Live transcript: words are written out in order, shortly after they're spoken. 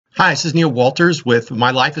Hi, this is Neil Walters with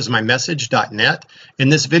mylifeismymessage.net. In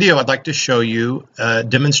this video, I'd like to show you a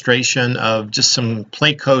demonstration of just some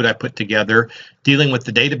play code I put together dealing with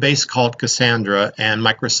the database called Cassandra and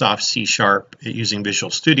Microsoft C# using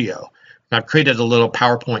Visual Studio. And I've created a little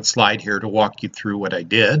PowerPoint slide here to walk you through what I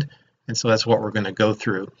did, and so that's what we're going to go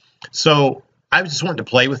through. So I just wanted to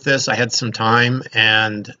play with this. I had some time,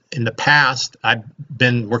 and in the past, I've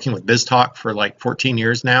been working with BizTalk for like 14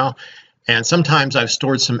 years now. And sometimes I've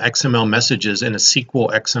stored some XML messages in a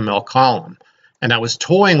SQL XML column. And I was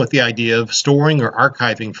toying with the idea of storing or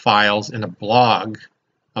archiving files in a blob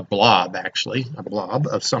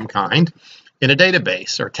of some kind, in a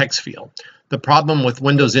database or text field. The problem with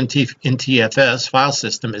Windows NTFS file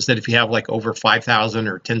system is that if you have like over 5,000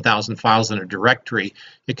 or 10,000 files in a directory,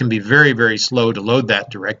 it can be very, very slow to load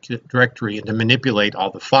that directory and to manipulate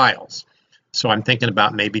all the files. So I'm thinking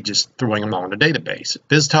about maybe just throwing them all in a database.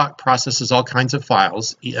 BizTalk processes all kinds of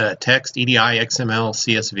files, text, EDI, XML,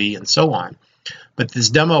 CSV, and so on. But this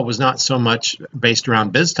demo was not so much based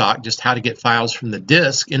around BizTalk, just how to get files from the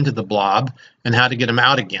disk into the blob and how to get them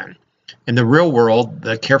out again. In the real world,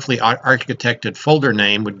 the carefully architected folder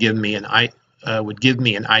name would give me an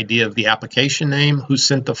idea of the application name, who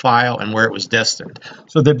sent the file, and where it was destined.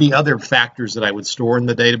 So there'd be other factors that I would store in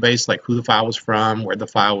the database, like who the file was from, where the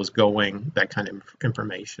file was going, that kind of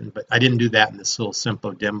information. But I didn't do that in this little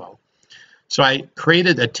simple demo. So I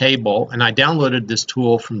created a table, and I downloaded this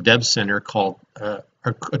tool from Dev Center called a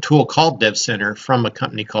tool called Dev Center from a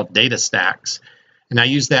company called DataStax. And I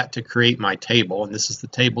used that to create my table. And this is the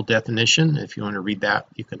table definition. If you want to read that,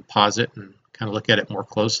 you can pause it and kind of look at it more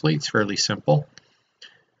closely. It's fairly simple.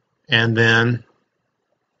 And then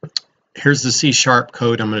here's the C#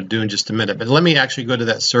 code I'm going to do in just a minute. But let me actually go to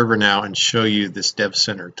that server now and show you this Dev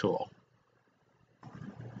Center tool.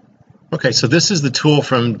 Okay, so this is the tool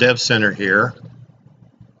from Dev Center here.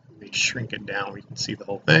 Let me shrink it down where you can see the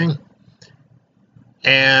whole thing.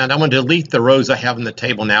 And I'm going to delete the rows I have in the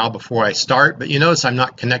table now before I start. But you notice I'm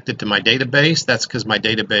not connected to my database. That's because my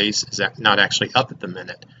database is not actually up at the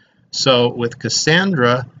minute. So with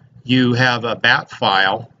Cassandra, you have a bat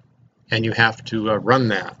file, and you have to run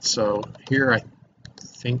that. So here I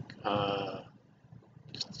think, just a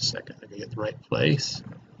second, I can get the right place.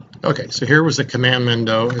 Okay, so here was the command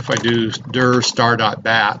window. If I do dir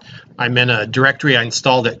star.bat, I'm in a directory I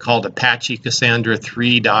installed it called Apache Cassandra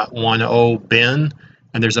 3.10 bin,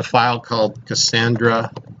 and there's a file called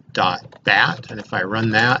cassandra.bat, and if I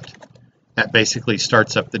run that, that basically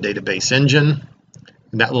starts up the database engine.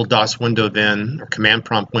 And that little DOS window then, or command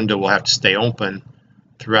prompt window, will have to stay open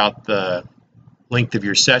throughout the length of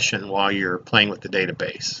your session while you're playing with the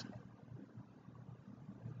database.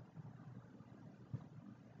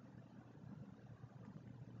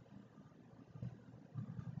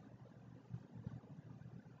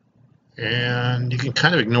 And you can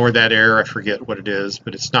kind of ignore that error. I forget what it is,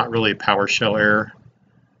 but it's not really a PowerShell error.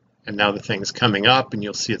 And now the thing's coming up, and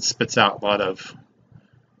you'll see it spits out a lot of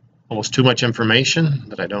almost too much information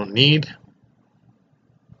that I don't need.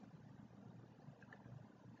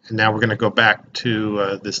 And now we're going to go back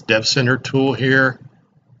to this Dev Center tool here,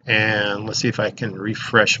 and let's see if I can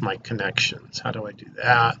refresh my connections. How do I do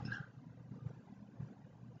that?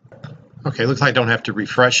 Okay, looks like I don't have to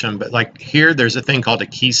refresh them, but like here, there's a thing called a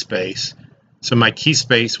key space. So my key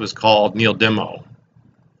space was called Neil Demo.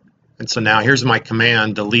 And so now here's my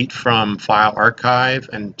command, delete from file archive,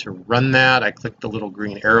 and to run that, I click the little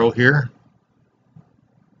green arrow here.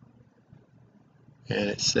 And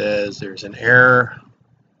it says there's an error.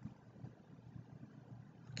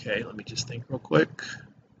 Okay, let me just think real quick.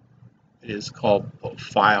 It is called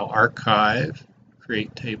file archive,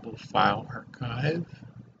 create table file archive.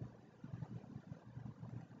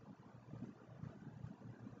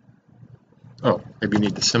 Oh, maybe you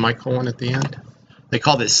need the semicolon at the end. They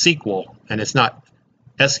call this SQL, and it's not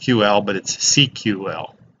SQL, but it's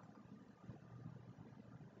CQL.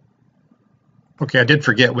 Okay, I did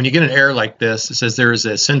forget. When you get an error like this, it says there is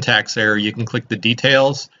a syntax error. You can click the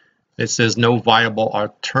details. It says no viable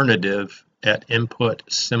alternative at input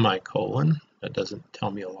semicolon. That doesn't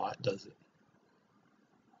tell me a lot, does it?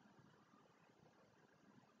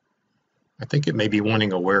 I think it may be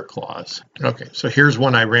wanting a where clause. Okay, so here's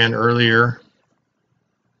one I ran earlier.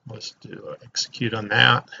 Let's do execute on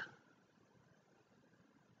that.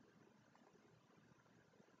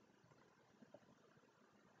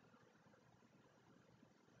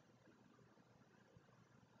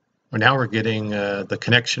 Well, now we're getting the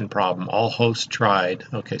connection problem. All hosts tried.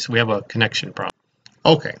 Okay, so we have a connection problem.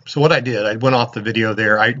 Okay, so what I did, I went off the video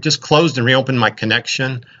there. I just closed and reopened my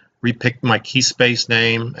connection, repicked my key space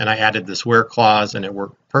name, and I added this where clause, and it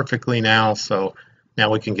worked perfectly now. So Now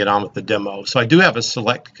we can get on with the demo. So I do have a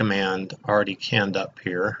select command already canned up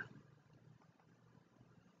here.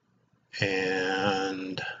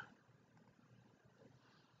 And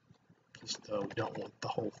just though we don't want the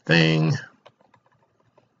whole thing.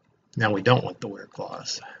 Now we don't want the where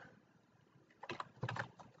clause.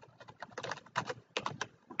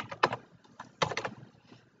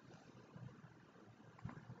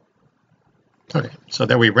 Okay, so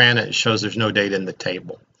there we ran it. It shows there's no data in the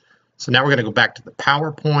table. So now we're going to go back to the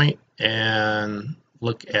PowerPoint and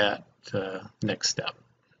look at the next step.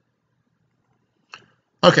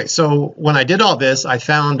 Okay, so when I did all this, I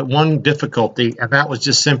found one difficulty, and that was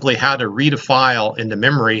just simply how to read a file into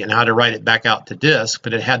memory and how to write it back out to disk,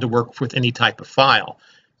 but it had to work with any type of file.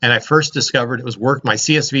 And I first discovered it was my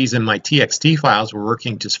CSVs and my TXT files were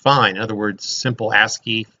working just fine. In other words, simple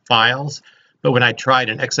ASCII files. But when I tried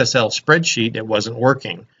an XSL spreadsheet, it wasn't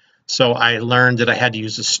working. So I learned that I had to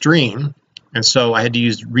use a stream. And so I had to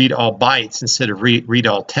use read all bytes instead of read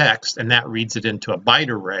all text. And that reads it into a byte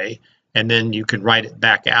array. And then you can write it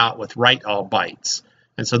back out with write all bytes.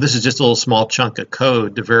 And so this is just a little small chunk of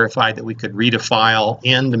code to verify that we could read a file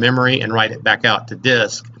into memory and write it back out to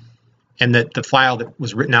disk. And that the file that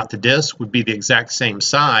was written out to disk would be the exact same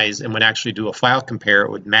size and would actually do a file compare.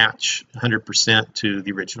 It would match 100% to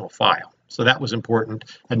the original file. So that was important.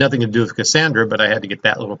 Had nothing to do with Cassandra, but I had to get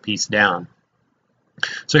that little piece down.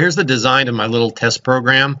 So here's the design of my little test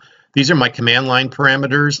program. These are my command line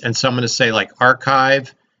parameters. And so I'm going to say like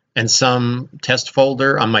archive and some test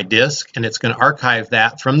folder on my disk. And it's going to archive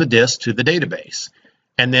that from the disk to the database.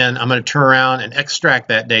 And then I'm going to turn around and extract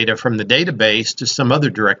that data from the database to some other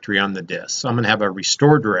directory on the disk. So I'm going to have a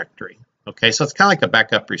restore directory. Okay, so it's kind of like a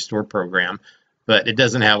backup restore program, but it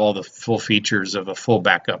doesn't have all the full features of a full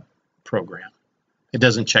backup program. It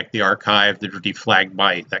doesn't check the archive, the deflag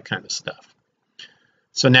byte, that kind of stuff.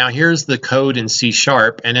 So now here's the code in C#,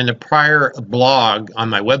 and in a prior blog on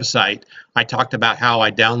my website, I talked about how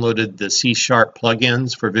I downloaded the C#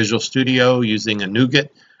 plugins for Visual Studio using a NuGet,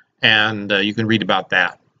 and you can read about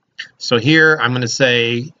that. So here I'm going to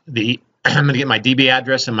say I'm going to get my DB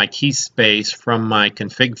address and my key space from my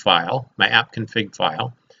config file, my app config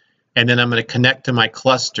file. And then I'm going to connect to my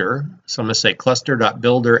cluster. So I'm going to say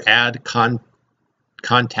cluster.builder add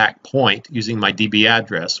contact point using my DB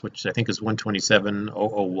address, which I think is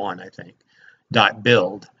 127.0.0.1, I think,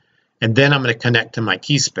 .build. And then I'm going to connect to my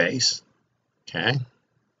key space. Okay.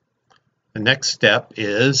 The next step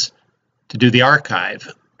is to do the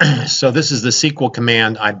archive. So this is the SQL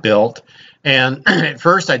command I built. And at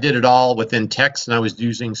first I did it all within text and I was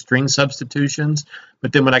using string substitutions.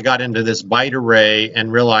 But then when I got into this byte array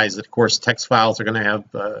and realized that, of course, text files are going to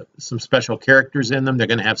have some special characters in them. They're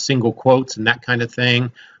going to have single quotes and that kind of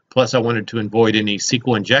thing. Plus, I wanted to avoid any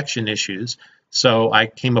SQL injection issues. So I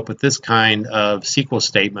came up with this kind of SQL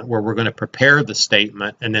statement where we're going to prepare the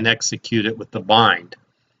statement and then execute it with the bind.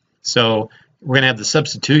 So we're going to have the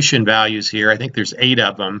substitution values here. I think there's 8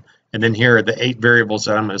 of them. And then here are the 8 variables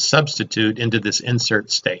that I'm going to substitute into this insert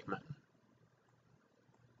statement.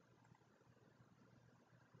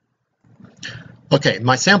 Okay,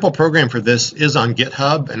 my sample program for this is on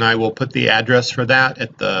GitHub, and I will put the address for that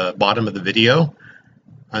at the bottom of the video,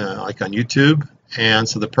 like on YouTube. And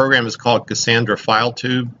so the program is called Cassandra File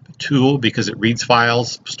Tool because it reads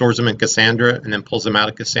files, stores them in Cassandra, and then pulls them out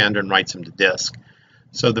of Cassandra and writes them to disk.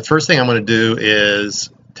 So the first thing I'm going to do is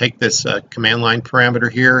take this command line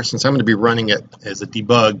parameter here. Since I'm going to be running it as a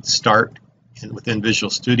debug start within Visual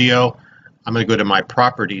Studio, I'm going to go to my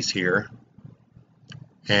properties here.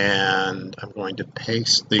 And I'm going to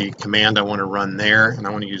paste the command I want to run there, and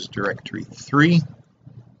I want to use directory 3.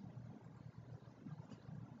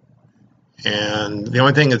 And the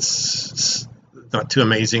only thing that's not too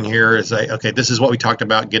amazing here is, okay, this is what we talked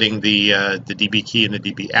about, getting the DB key and the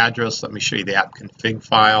DB address. Let me show you the app config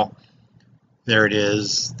file. There it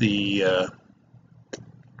is. The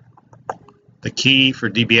key for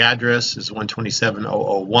DB address is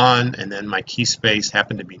 127.0.0.1, and then my key space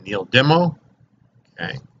happened to be Neil Demo.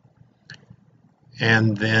 Okay.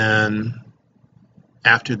 And then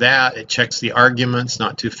after that, it checks the arguments,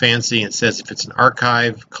 not too fancy. It says if it's an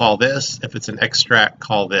archive, call this. If it's an extract,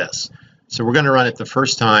 call this. So we're going to run it the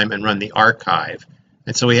first time and run the archive.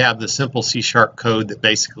 And so we have the simple C# code that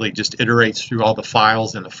basically just iterates through all the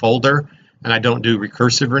files in a folder. And I don't do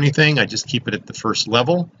recursive or anything. I just keep it at the first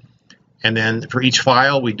level. And then for each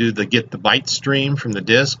file, we do the get the byte stream from the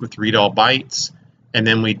disk with read all bytes. And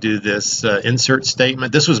then we do this insert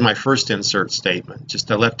statement. This was my first insert statement. Just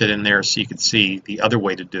I left it in there so you could see the other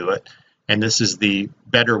way to do it. And this is the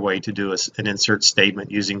better way to do an insert statement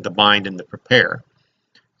using the bind and the prepare.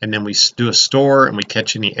 And then we do a store and we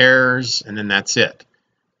catch any errors, and then that's it.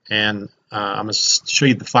 And I'm going to show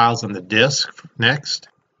you the files on the disk next.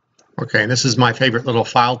 Okay, and this is my favorite little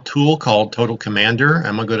file tool called Total Commander.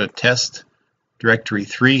 I'm going to go to test directory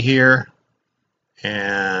 3 here,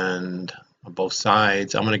 and on both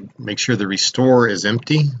sides I'm going to make sure the restore is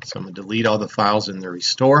empty. So I'm going to delete all the files in the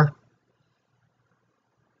restore.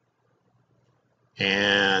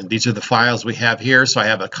 And these are the files we have here. So I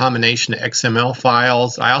have a combination of XML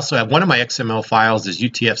files. I also have one of my XML files is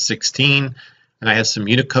UTF-16, and I have some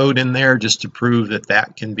Unicode in there just to prove that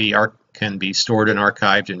that can be stored and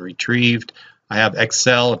archived and retrieved. I have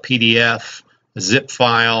Excel, a PDF, a zip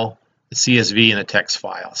file, a CSV, and a text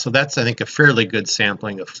file. So that's, I think, a fairly good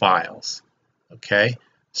sampling of files. Okay,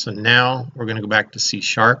 so now we're going to go back to C#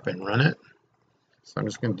 and run it. So I'm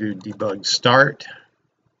just going to do debug start.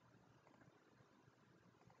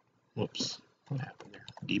 Whoops, what happened there?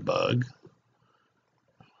 Debug.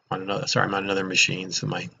 On another, sorry, I'm on another machine, so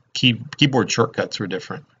my keyboard shortcuts were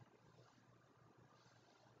different.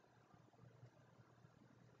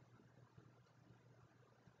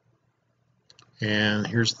 And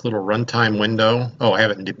here's the little runtime window. Oh, I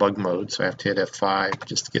have it in debug mode, so I have to hit F5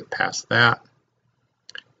 just to get past that.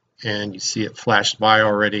 And you see it flashed by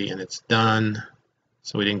already, and it's done.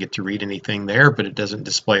 So we didn't get to read anything there, but it doesn't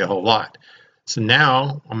display a whole lot. So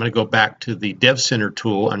now I'm going to go back to the Dev Center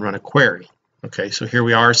tool and run a query. Okay, so here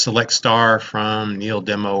we are, select star from Neil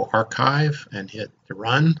Demo Archive and hit the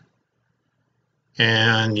run.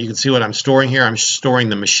 And you can see what I'm storing here. I'm storing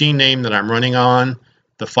the machine name that I'm running on,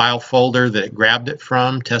 the file folder that it grabbed it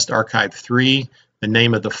from, test archive 3, the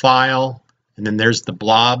name of the file, and then there's the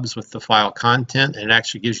blobs with the file content, and it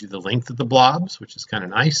actually gives you the length of the blobs, which is kind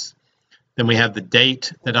of nice. Then we have the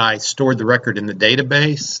date that I stored the record in the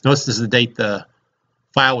database. Notice this is the date the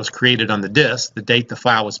file was created on the disk, the date the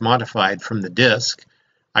file was modified from the disk.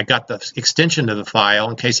 I got the extension of the file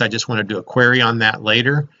in case I just want to do a query on that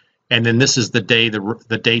later. And then this is the day,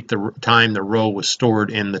 the time the row was stored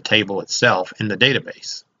in the table itself in the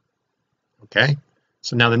database. Okay,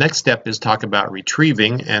 so now the next step is talk about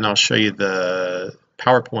retrieving, and I'll show you the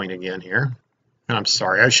PowerPoint again here. I'm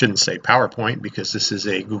sorry, I shouldn't say PowerPoint because this is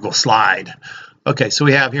a Google slide. Okay, so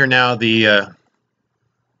we have here now that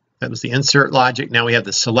was the insert logic. Now we have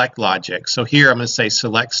the select logic. So here I'm going to say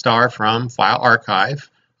select star from file archive.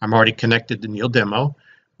 I'm already connected to Neil Demo,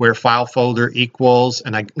 where file folder equals,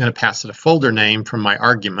 and I'm going to pass it a folder name from my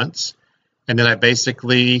arguments. And then I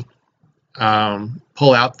basically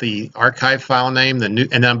pull out the archive file name, and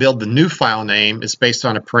then I build the new file name is based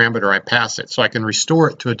on a parameter I pass it. So I can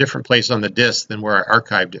restore it to a different place on the disk than where I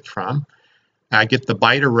archived it from. I get the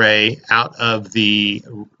byte array out of the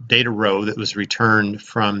data row that was returned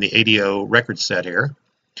from the ADO record set here.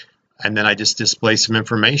 And then I just display some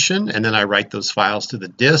information, and then I write those files to the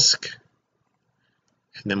disk.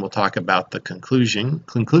 And then we'll talk about the conclusion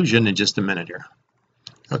in just a minute here.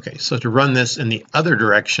 Okay, so to run this in the other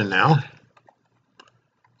direction now,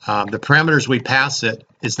 the parameters we pass it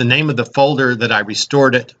is the name of the folder that I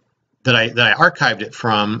restored it, that I archived it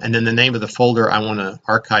from, and then the name of the folder I want to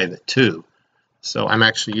archive it to. So I'm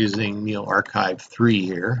actually using Neil Archive 3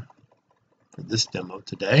 here for this demo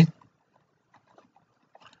today.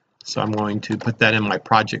 So I'm going to put that in my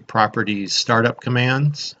project properties startup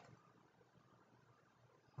commands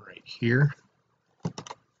right here.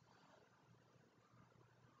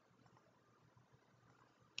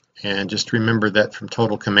 And just remember that from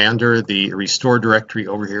Total Commander, the restore directory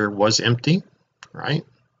over here was empty, right?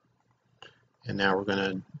 And now we're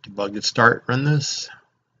going to debug it, start, run this.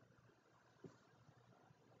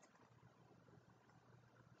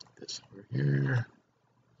 This over here.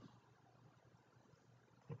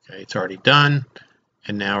 Okay, it's already done.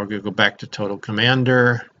 And now we're going to go back to Total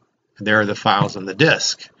Commander. And there are the files on the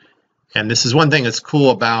disk. And this is one thing that's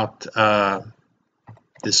cool about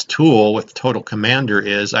this tool with Total Commander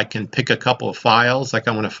is I can pick a couple of files. Like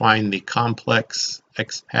I want to find the complex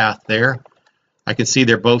XPath there. I can see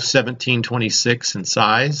they're both 1726 in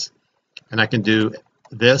size. And I can do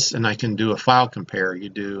this, and I can do a file compare. You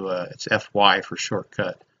do, it's FY for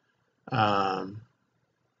shortcut.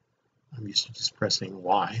 I'm used to just pressing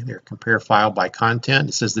Y. There, compare file by content.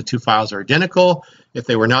 It says the two files are identical. If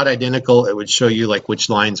they were not identical, it would show you like which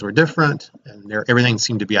lines were different. And everything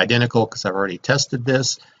seemed to be identical because I've already tested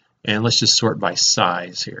this. And let's just sort by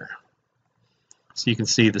size here. So you can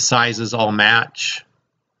see the sizes all match.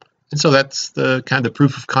 And so that's the kind of the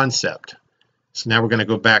proof of concept. So now we're going to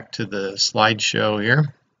go back to the slideshow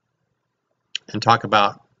here and talk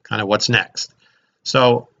about kind of what's next.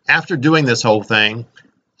 So after doing this whole thing,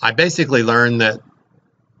 I basically learned that,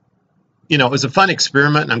 you know, it was a fun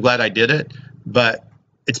experiment and I'm glad I did it, but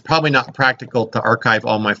it's probably not practical to archive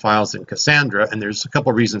all my files in Cassandra, and there's a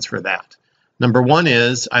couple reasons for that. Number one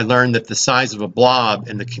is I learned that the size of a blob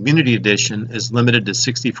in the Community Edition is limited to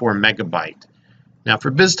 64 megabyte. Now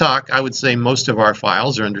for BizTalk, I would say most of our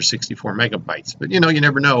files are under 64 megabytes, but you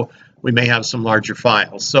never know, we may have some larger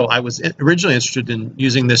files. So I was originally interested in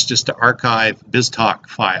using this just to archive BizTalk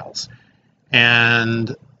files.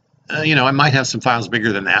 And I might have some files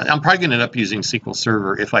bigger than that. I'm probably going to end up using SQL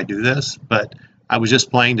Server if I do this, but I was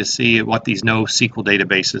just playing to see what these NoSQL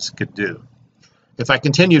databases could do. If I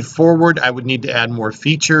continued forward, I would need to add more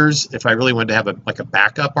features if I really wanted to have a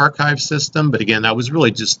backup archive system. But again, I was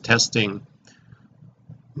really just testing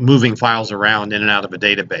moving files around in and out of a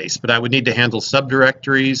database. But I would need to handle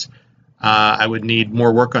subdirectories. I would need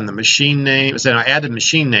more work on the machine name. So I added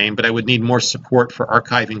machine name, but I would need more support for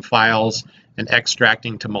archiving files and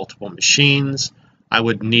extracting to multiple machines. I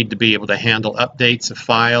would need to be able to handle updates of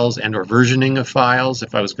files and or versioning of files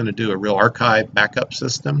if I was going to do a real archive backup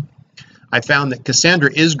system. I found that Cassandra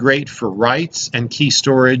is great for writes and key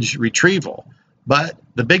storage retrieval, but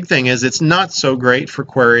the big thing is it's not so great for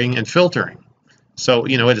querying and filtering. So,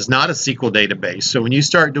 it is not a SQL database. So when you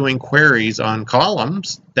start doing queries on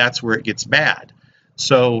columns, that's where it gets bad.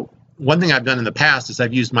 So one thing I've done in the past is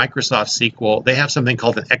I've used Microsoft SQL. They have something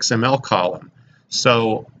called an XML column.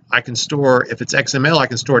 So I can store, if it's XML, I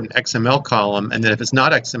can store it in an XML column, and then if it's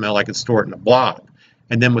not XML, I can store it in a blob.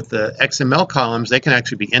 And then with the XML columns, they can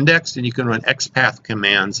actually be indexed, and you can run XPath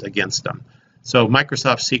commands against them. So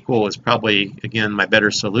Microsoft SQL is probably, again, my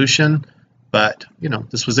better solution. But,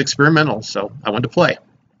 this was experimental, so I wanted to play.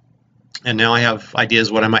 And now I have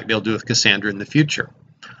ideas what I might be able to do with Cassandra in the future.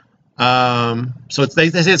 So they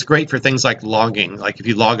say it's great for things like logging, like if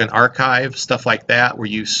you log an archive, stuff like that, where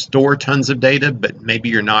you store tons of data, but maybe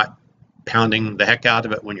you're not pounding the heck out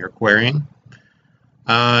of it when you're querying.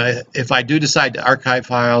 If I do decide to archive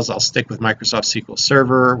files, I'll stick with Microsoft SQL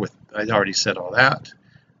Server. I already said all that.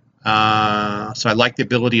 So I like the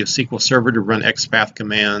ability of SQL Server to run XPath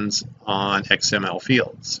commands on XML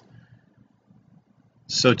fields.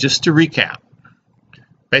 So just to recap,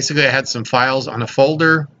 basically I had some files on a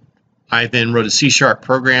folder. I then wrote a C#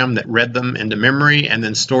 program that read them into memory and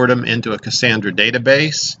then stored them into a Cassandra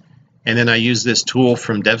database. And then I used this tool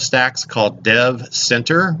from DataStax called Dev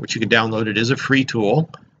Center, which you can download. It is a free tool,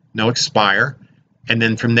 no expire. And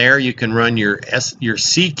then from there you can run your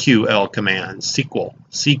CQL commands,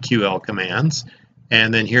 CQL commands.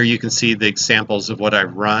 And then here you can see the examples of what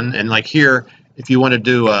I've run. And like here, if you want to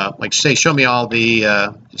do, like say, show me all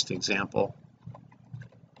the, just an example.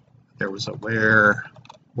 There was a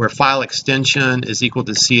where file extension is equal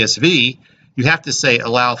to CSV, you have to say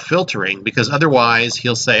allow filtering, because otherwise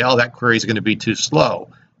he'll say, oh, that query is going to be too slow.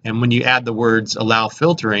 And when you add the words allow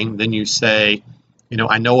filtering, then you say,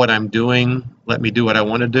 I know what I'm doing. Let me do what I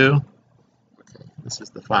want to do. Okay, this is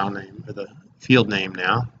the file name, or the field name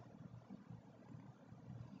now.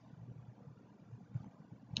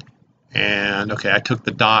 And okay, I took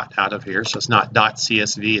the dot out of here, so it's not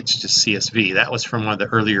 .csv, it's just CSV. That was from one of the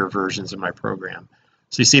earlier versions of my program.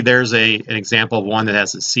 So you see there's an example of one that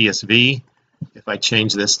has a CSV. If I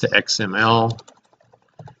change this to XML.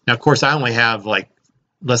 Now, of course, I only have like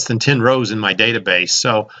less than 10 rows in my database.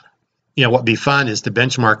 So what'd be fun is to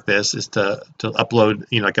benchmark this, is to upload,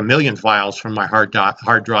 like 1 million files from my hard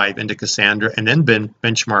drive into Cassandra, and then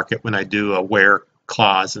benchmark it when I do a where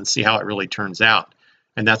clause and see how it really turns out.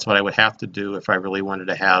 And that's what I would have to do if I really wanted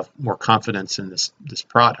to have more confidence in this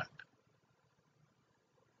product.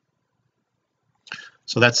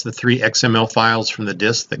 So that's the 3 XML files from the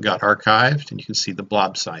disk that got archived, and you can see the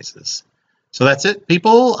blob sizes. So that's it,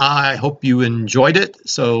 people. I hope you enjoyed it.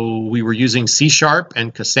 So we were using C#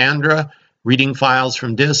 and Cassandra, reading files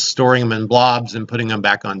from disk, storing them in blobs, and putting them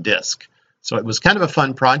back on disk. So it was kind of a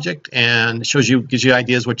fun project, and gives you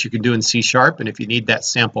ideas what you can do in C#. And if you need that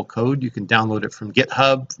sample code, you can download it from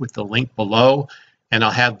GitHub with the link below. And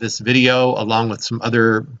I'll have this video along with some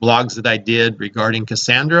other blogs that I did regarding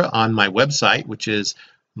Cassandra on my website, which is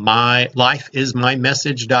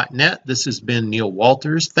lifeismymessage.net. This has been Neil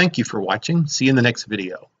Walters. Thank you for watching. See you in the next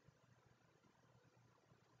video.